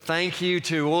Thank you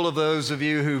to all of those of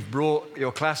you who've brought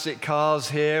your classic cars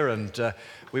here, and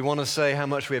we want to say how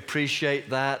much we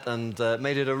appreciate that and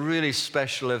made it a really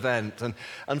special event.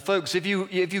 And folks, if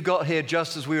you got here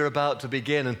just as we were about to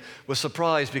begin and were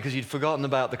surprised because you'd forgotten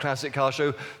about the Classic Car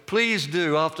Show, please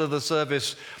do, after the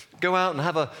service, go out and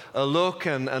have a look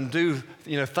and do,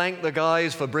 thank the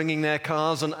guys for bringing their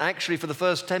cars. And actually, for the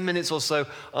first 10 minutes or so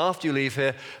after you leave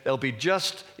here, there'll be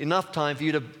just enough time for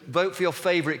you to vote for your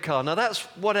favorite car. Now, that's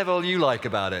whatever you like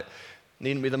about it. It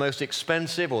needn't be the most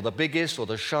expensive or the biggest or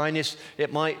the shiniest.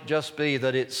 It might just be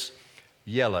that it's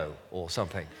yellow or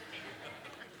something.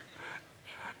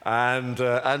 And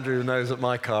Andrew knows that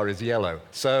my car is yellow.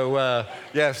 So,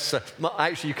 yes,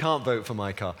 actually, you can't vote for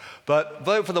my car. But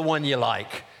vote for the one you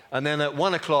like. And then at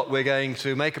 1 o'clock, we're going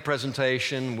to make a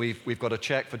presentation. We've got a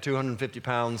check for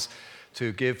 £250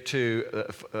 to give to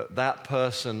that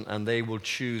person, and they will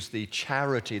choose the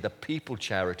charity, the people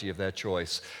charity of their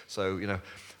choice. So,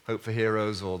 Hope for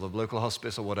Heroes or the local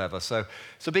hospice or whatever. So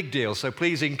it's a big deal. So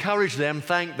please encourage them,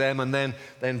 thank them, and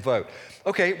then vote.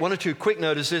 Okay, one or two quick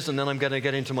notices, and then I'm going to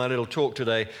get into my little talk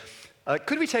today.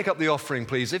 Could we take up the offering,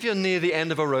 please? If you're near the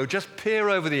end of a row, just peer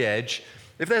over the edge.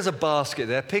 If there's a basket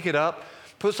there, pick it up.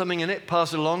 Put something in it,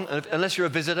 pass it along, and unless you're a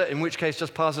visitor, in which case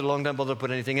just pass it along, don't bother to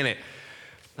put anything in it.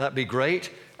 That'd be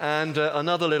great. And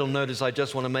another little notice I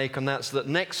just want to make, and that's that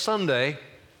next Sunday,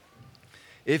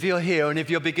 if you're here and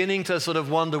if you're beginning to sort of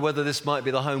wonder whether this might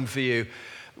be the home for you,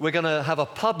 we're going to have a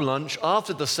pub lunch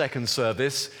after the second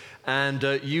service, and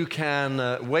you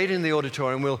can wait in the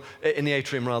auditorium, in the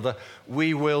atrium rather.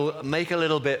 We will make a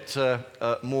little bit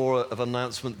more of an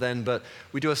announcement then, but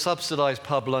we do a subsidized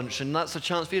pub lunch, and that's a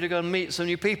chance for you to go and meet some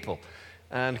new people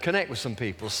and connect with some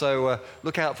people. So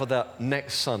look out for that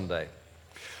next Sunday.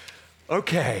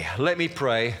 Okay, let me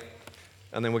pray,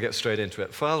 and then we'll get straight into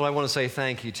it. Father, I want to say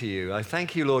thank you to you. I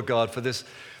thank you, Lord God, for this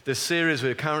series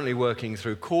we're currently working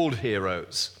through called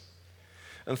Heroes.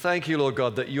 And thank you, Lord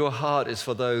God, that your heart is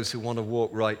for those who want to walk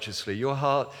righteously. Your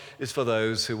heart is for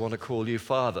those who want to call you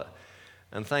Father.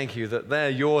 And thank you that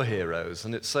they're your heroes,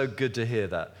 and it's so good to hear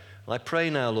that. And I pray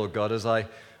now, Lord God, as I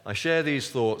share these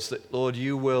thoughts, that, Lord,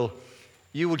 you will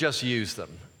just use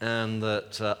them, and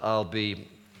that I'll be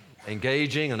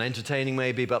engaging and entertaining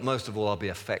maybe, but most of all, I'll be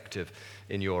effective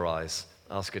in your eyes.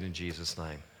 Ask it in Jesus'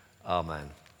 name. Amen.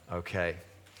 Okay.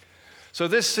 So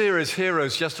this series,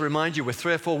 Heroes, just to remind you, we're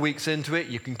 3 or 4 weeks into it.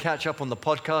 You can catch up on the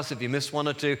podcast if you missed one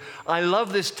or two. I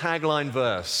love this tagline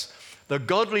verse. The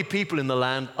godly people in the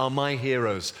land are my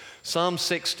heroes. Psalm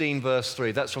 16, verse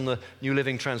 3. That's from the New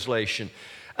Living Translation.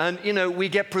 And, we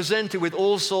get presented with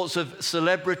all sorts of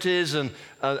celebrities and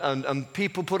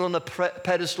people put on a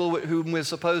pedestal whom we're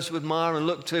supposed to admire and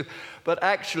look to. But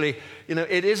actually,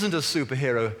 it isn't a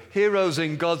superhero. Heroes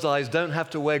in God's eyes don't have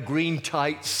to wear green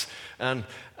tights and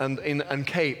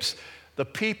capes. The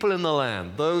people in the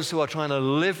land, those who are trying to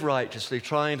live righteously,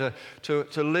 trying to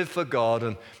live for God,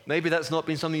 and maybe that's not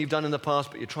been something you've done in the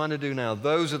past, but you're trying to do now,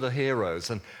 those are the heroes.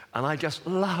 And I just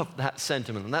love that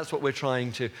sentiment, and that's what we're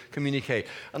trying to communicate.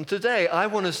 And today, I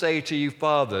want to say to you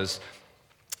fathers,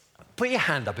 put your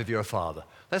hand up if you're a father.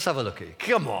 Let's have a look at you.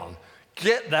 Come on,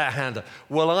 get that hand up.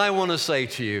 Well, I want to say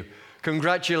to you,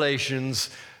 congratulations,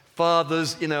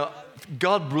 fathers,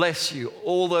 God bless you.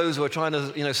 All those who are trying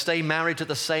to, stay married to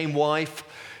the same wife,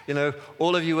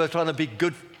 all of you who are trying to be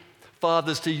good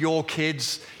fathers to your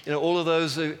kids, all of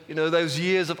those, those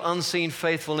years of unseen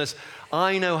faithfulness.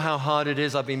 I know how hard it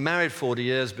is. I've been married 40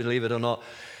 years, believe it or not.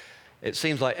 It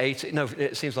seems like 80. No,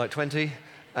 it seems like 20.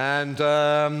 And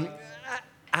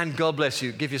God bless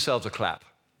you. Give yourselves a clap.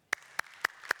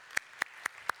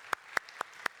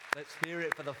 Let's hear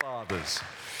it for the fathers.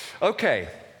 Okay.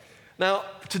 Now,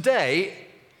 today,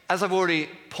 as I've already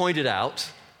pointed out,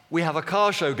 we have a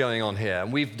car show going on here.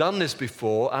 And we've done this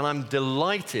before, and I'm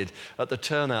delighted at the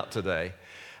turnout today.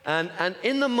 And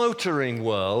in the motoring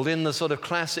world, in the sort of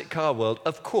classic car world,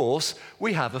 of course,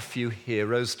 we have a few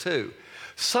heroes too.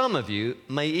 Some of you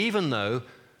may even know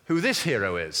who this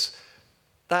hero is.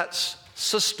 That's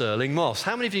Sir Stirling Moss.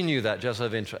 How many of you knew that, just out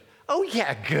of interest? Oh,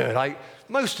 yeah, good.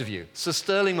 Most of you. Sir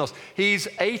Stirling Moss. He's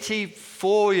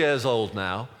 84 years old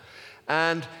now.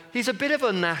 And he's a bit of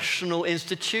a national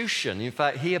institution. In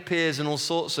fact, he appears in all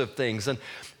sorts of things. And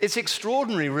it's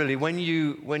extraordinary, really, when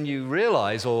you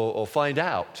realize or find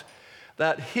out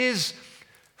that his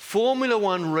Formula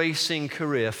One racing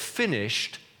career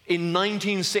finished in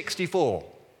 1964.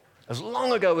 As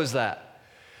long ago as that.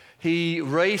 He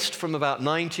raced from about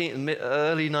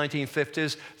early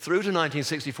 1950s through to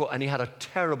 1964, and he had a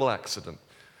terrible accident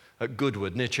at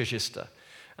Goodwood near Chichester.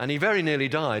 And he very nearly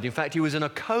died. In fact, he was in a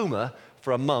coma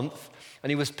for a month, and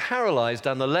he was paralyzed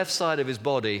down the left side of his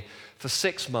body for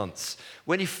 6 months.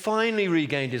 When he finally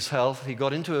regained his health, he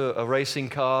got into a racing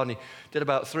car, and he did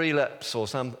about 3 laps or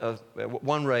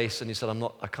one race, and he said,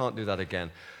 I can't do that again.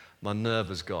 My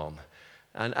nerve is gone.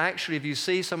 And actually, if you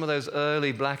see some of those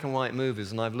early black and white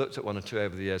movies, and I've looked at 1 or 2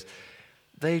 over the years,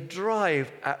 they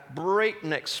drive at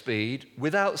breakneck speed,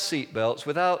 without seatbelts,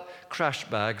 without crash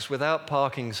bags, without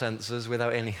parking sensors,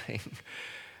 without anything.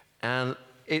 And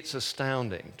it's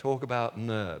astounding. Talk about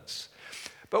nerves.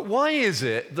 But why is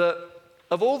it that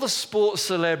of all the sports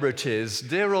celebrities,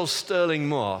 dear old Sterling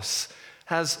Moss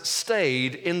has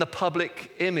stayed in the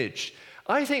public image?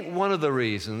 I think one of the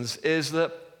reasons is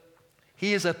that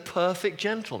he is a perfect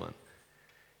gentleman.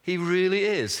 He really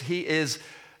is. He is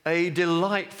a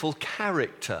delightful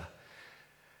character.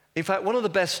 In fact, one of the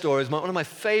best stories, one of my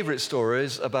favorite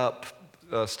stories about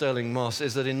Sterling Moss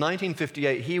is that in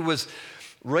 1958 he was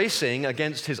racing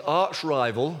against his arch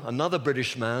rival, another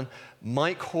British man,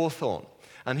 Mike Hawthorn.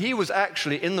 And he was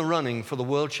actually in the running for the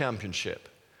World Championship.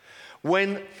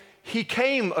 When he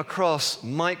came across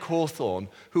Mike Hawthorn,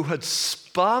 who had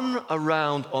spun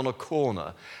around on a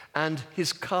corner and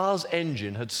his car's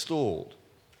engine had stalled.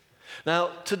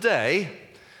 Now, today,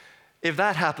 if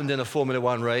that happened in a Formula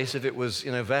One race, if it was,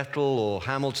 Vettel or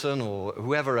Hamilton or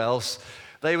whoever else,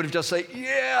 they would have just said,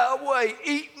 yeah, wait,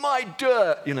 eat my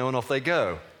dirt, and off they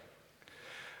go.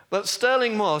 But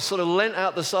Sterling Moss sort of leant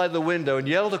out the side of the window and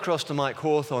yelled across to Mike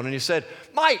Hawthorn, and he said,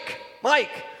 Mike,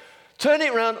 turn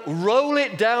it around, roll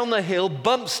it down the hill,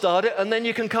 bump start it, and then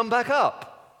you can come back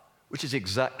up, which is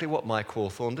exactly what Mike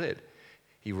Hawthorn did.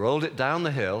 He rolled it down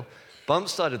the hill, bump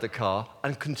started the car,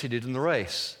 and continued in the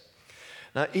race.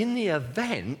 Now, in the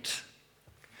event,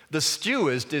 the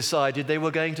stewards decided they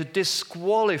were going to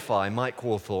disqualify Mike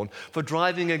Hawthorn for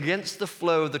driving against the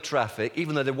flow of the traffic,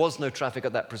 even though there was no traffic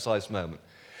at that precise moment.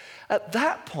 At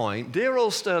that point, dear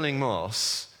old Sterling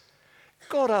Moss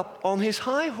got up on his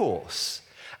high horse,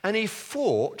 and he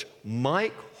fought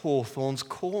Mike Hawthorn's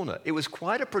corner. It was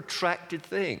quite a protracted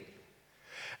thing.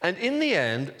 And in the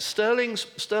end,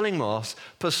 Sterling Moss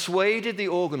persuaded the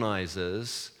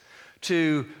organizers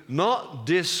to not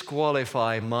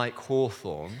disqualify Mike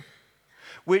Hawthorn,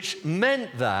 which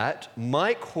meant that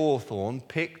Mike Hawthorn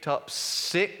picked up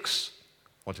 6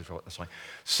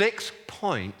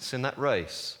 points in that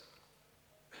race.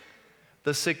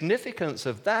 The significance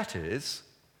of that is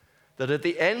that at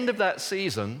the end of that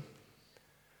season,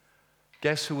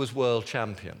 guess who was world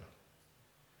champion?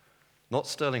 Not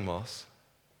Sterling Moss,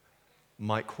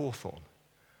 Mike Hawthorn,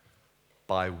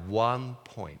 by 1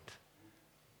 point.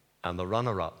 And the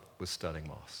runner-up was Sterling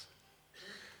Moss.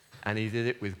 And he did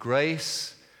it with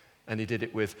grace, and he did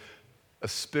it with a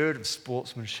spirit of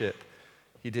sportsmanship.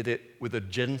 He did it with a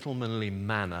gentlemanly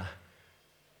manner.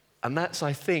 And that's,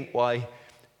 I think, why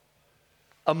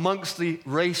amongst the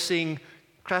racing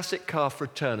classic car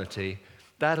fraternity,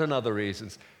 that and other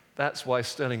reasons, that's why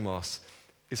Sterling Moss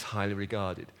is highly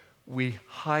regarded. We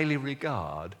highly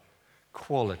regard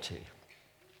quality.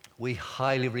 We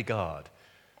highly regard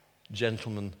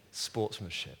gentleman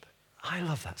sportsmanship. I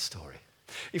love that story.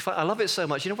 In fact, I love it so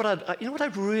much. You know what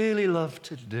I'd really love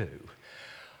to do?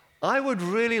 I would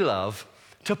really love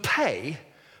to pay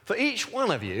for each one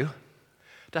of you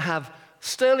to have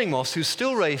Sterling Moss, who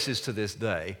still races to this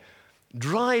day,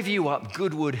 drive you up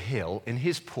Goodwood Hill in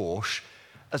his Porsche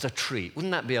as a treat.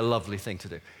 Wouldn't that be a lovely thing to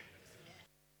do?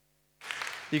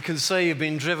 You can say you've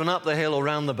been driven up the hill or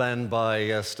round the bend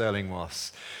by Sterling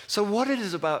Moss. So what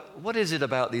is it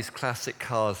about these classic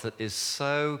cars that is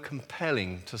so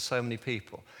compelling to so many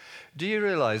people? Do you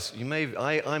realize,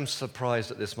 I'm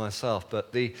surprised at this myself,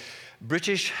 but the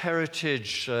British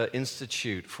Heritage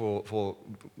Institute for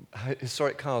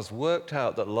Historic Cars worked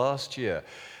out that last year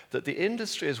that the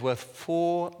industry is worth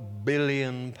 £4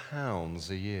 billion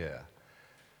a year.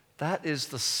 That is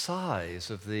the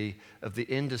size of the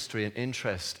industry and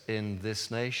interest in this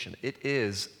nation. It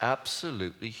is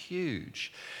absolutely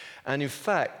huge. And in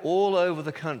fact, all over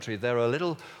the country, there are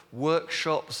little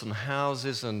workshops and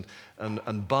houses and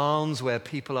barns where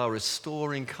people are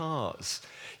restoring cars.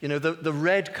 The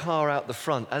red car out the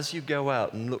front, as you go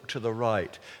out and look to the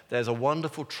right, there's a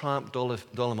wonderful Triumph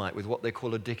Dolomite with what they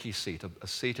call a dicky seat, a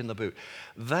seat in the boot.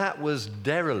 That was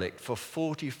derelict for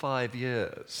 45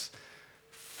 years.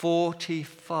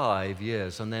 45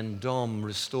 years, and then Dom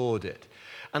restored it.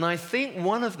 And I think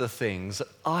one of the things that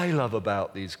I love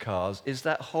about these cars is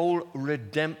that whole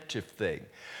redemptive thing.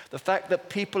 The fact that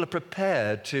people are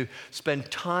prepared to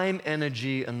spend time,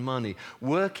 energy, and money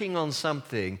working on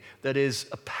something that is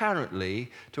apparently,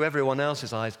 to everyone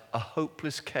else's eyes, a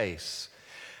hopeless case.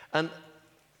 And,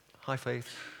 hi,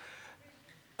 Faith.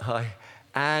 Hi.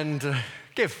 And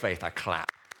give Faith a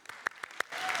clap.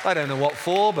 I don't know what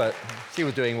for, but she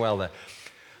was doing well there.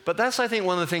 But that's, I think,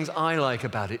 one of the things I like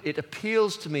about it. It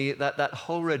appeals to me, that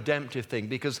whole redemptive thing,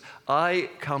 because I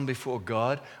come before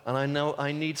God and I know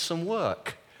I need some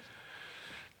work.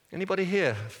 Anybody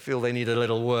here feel they need a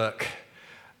little work?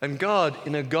 And God,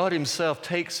 God himself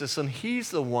takes us and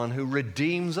he's the one who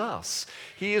redeems us.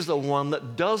 He is the one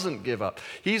that doesn't give up.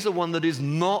 He's the one that is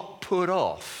not put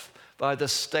off by the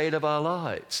state of our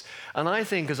lives. And I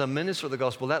think as a minister of the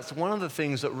gospel, that's one of the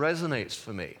things that resonates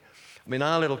for me. I mean,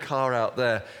 our little car out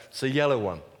there, it's a yellow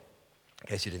one, in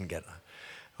case you didn't get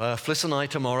that. Fliss and I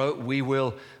tomorrow, we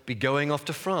will be going off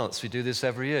to France. We do this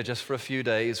every year, just for a few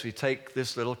days. We take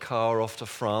this little car off to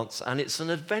France, and it's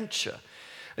an adventure.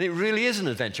 And it really is an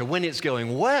adventure. When it's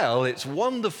going well, it's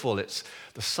wonderful.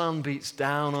 The sun beats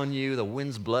down on you, the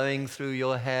wind's blowing through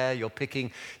your hair, you're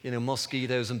picking,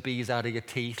 mosquitoes and bees out of your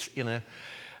teeth,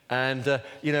 And,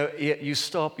 you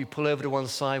stop, you pull over to one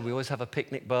side. We always have a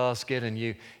picnic basket, and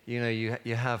you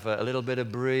have a little bit of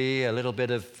brie, a little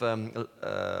bit of,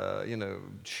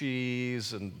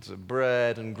 cheese and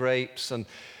bread and grapes, and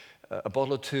a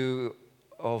bottle or two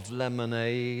of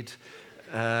lemonade,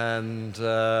 and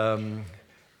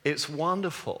it's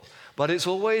wonderful. But it's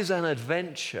always an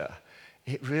adventure.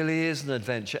 It really is an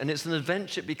adventure. And it's an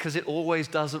adventure because it always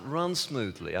doesn't run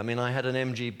smoothly. I mean, I had an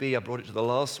MGB. I brought it to the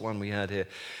last one we had here.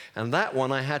 And that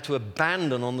one I had to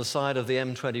abandon on the side of the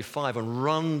M25 and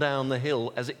run down the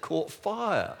hill as it caught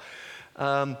fire.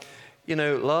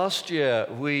 Last year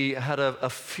we had a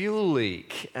fuel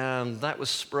leak, and that was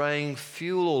spraying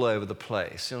fuel all over the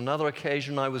place. On another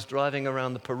occasion, I was driving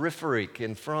around the Périphérique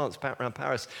in France, around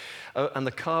Paris, and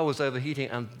the car was overheating,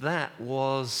 and that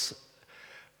was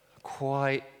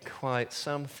quite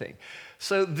something.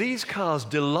 So these cars,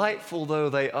 delightful though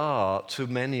they are to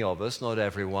many of us, not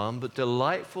everyone, but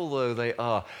delightful though they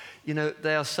are,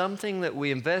 they are something that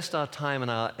we invest our time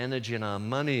and our energy and our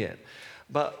money in.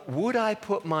 But would I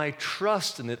put my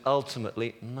trust in it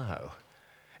ultimately? No.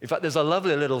 In fact, there's a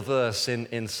lovely little verse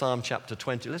in Psalm chapter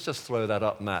 20. Let's just throw that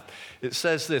up, Matt. It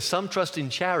says this: some trust in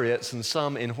chariots and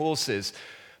some in horses,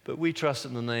 but we trust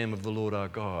in the name of the Lord our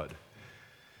God.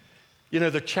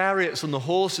 The chariots and the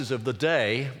horses of the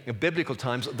day, in biblical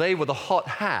times, they were the hot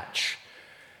hatch.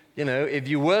 If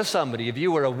you were somebody, if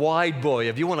you were a wide boy,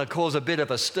 if you want to cause a bit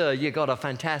of a stir, you got a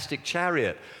fantastic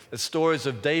chariot. The stories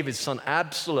of David's son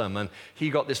Absalom, and he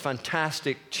got this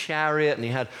fantastic chariot, and he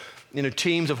had,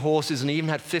 teams of horses, and he even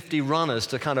had 50 runners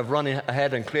to kind of run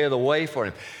ahead and clear the way for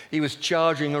him. He was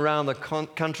charging around the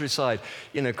countryside,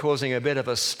 causing a bit of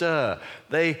a stir.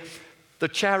 The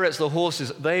chariots, the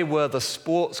horses, they were the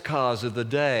sports cars of the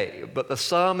day. But the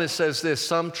psalmist says this: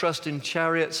 some trust in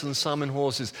chariots and some in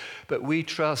horses, but we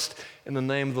trust in the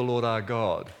name of the Lord our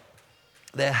God.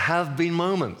 There have been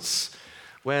moments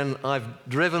when I've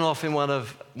driven off in one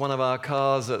of our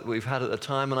cars that we've had at the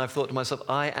time, and I've thought to myself,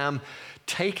 I am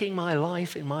taking my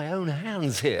life in my own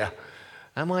hands here.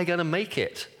 Am I going to make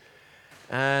it?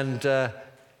 And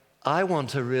I want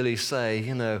to really say,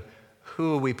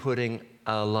 who are we putting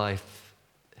our life?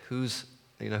 Whose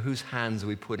hands are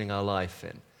we putting our life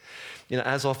in?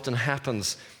 As often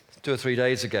happens, 2 or 3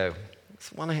 days ago, it's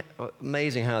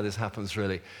amazing how this happens,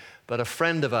 really. But a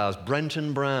friend of ours,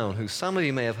 Brenton Brown, who some of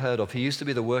you may have heard of, he used to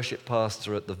be the worship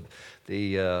pastor at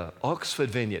the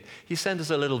Oxford Vineyard. He sent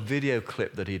us a little video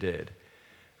clip that he did.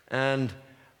 And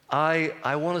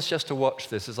I want us just to watch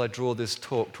this as I draw this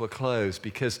talk to a close,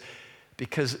 because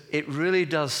it really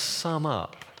does sum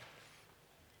up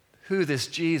who this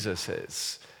Jesus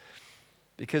is.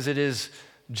 Because it is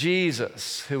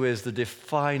Jesus who is the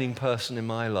defining person in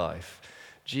my life.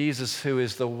 Jesus who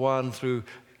is the one through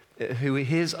who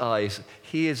his eyes,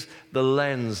 he is the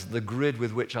lens, the grid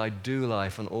with which I do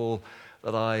life and all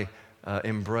that I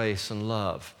embrace and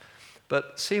love.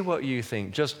 But see what you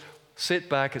think. Just sit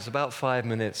back. It's about 5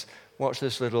 minutes. Watch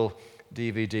this little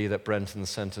DVD that Brenton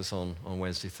sent us on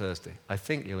Wednesday, Thursday. I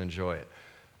think you'll enjoy it.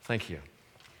 Thank you.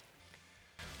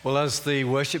 Well, as the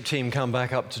worship team come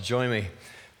back up to join me,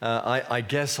 I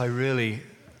guess I really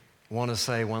want to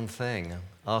say one thing,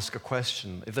 ask a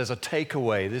question. If there's a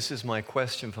takeaway, this is my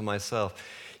question for myself.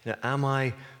 Am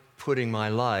I putting my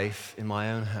life in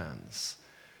my own hands?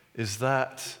 Is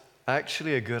that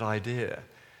actually a good idea?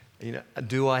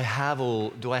 Do I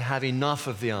have enough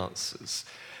of the answers?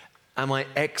 Am I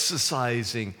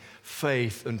exercising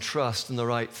faith and trust in the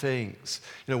right things?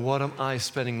 What am I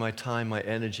spending my time, my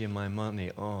energy, and my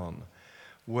money on?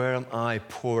 Where am I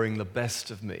pouring the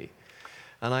best of me?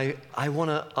 And I want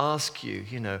to ask you,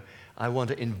 I want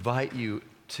to invite you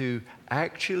to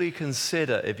actually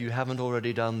consider, if you haven't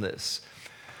already done this,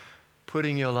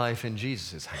 putting your life in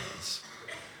Jesus' hands.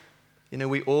 You know,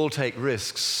 we all take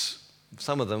risks.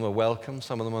 Some of them are welcome,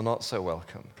 some of them are not so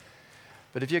welcome.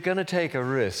 But if you're going to take a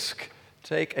risk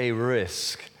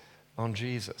on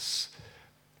Jesus.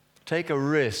 Take a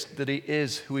risk that he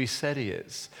is who he said he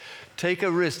is. Take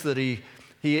a risk that he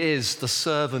is the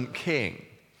servant king.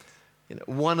 You know,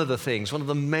 one of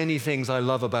the many things I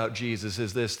love about Jesus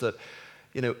is this, that,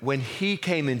 you know, when he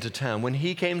came into town, when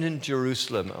he came into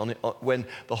Jerusalem, when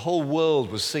the whole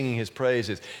world was singing his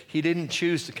praises, he didn't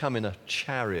choose to come in a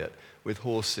chariot with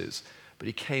horses, but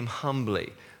he came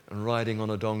humbly and riding on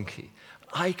a donkey.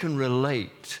 I can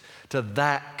relate to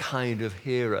that kind of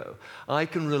hero. I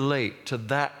can relate to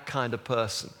that kind of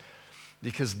person,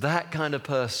 because that kind of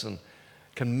person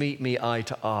can meet me eye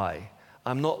to eye.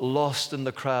 I'm not lost in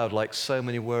the crowd like so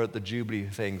many were at the Jubilee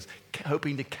things,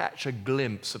 hoping to catch a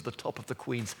glimpse of the top of the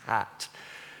Queen's hat.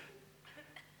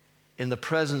 In the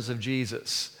presence of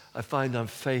Jesus, I find I'm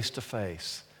face to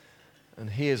face.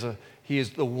 And he is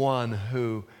the one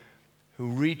who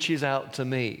reaches out to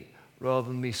me rather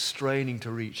than me straining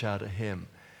to reach out to him.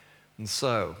 And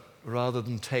so, rather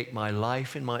than take my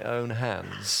life in my own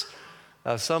hands,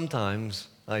 as sometimes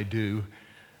I do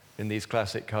in these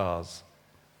classic cars,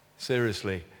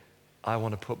 seriously, I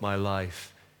want to put my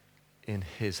life in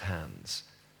his hands,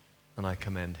 and I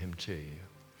commend him to you.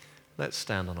 Let's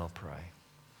stand and I'll pray.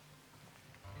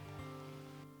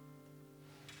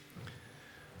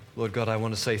 Lord God, I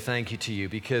want to say thank you to you,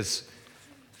 because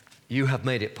you have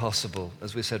made it possible,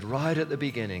 as we said right at the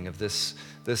beginning of this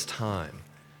time.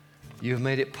 You have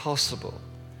made it possible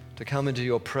to come into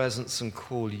your presence and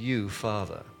call you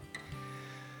Father.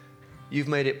 You've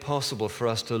made it possible for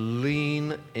us to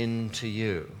lean into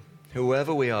you.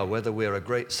 Whoever we are, whether we're a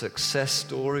great success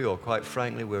story or, quite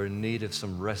frankly, we're in need of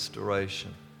some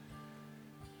restoration.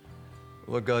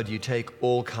 Lord God, you take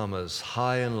all comers,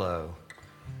 high and low,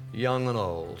 young and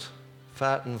old,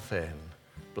 fat and thin,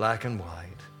 black and white.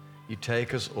 You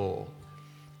take us all,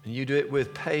 and you do it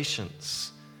with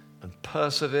patience and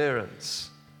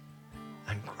perseverance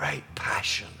and great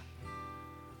passion.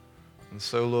 And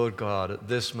so, Lord God, at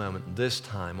this moment, this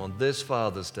time, on this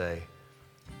Father's Day,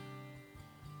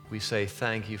 we say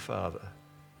thank you, Father,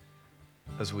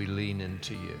 as we lean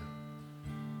into you.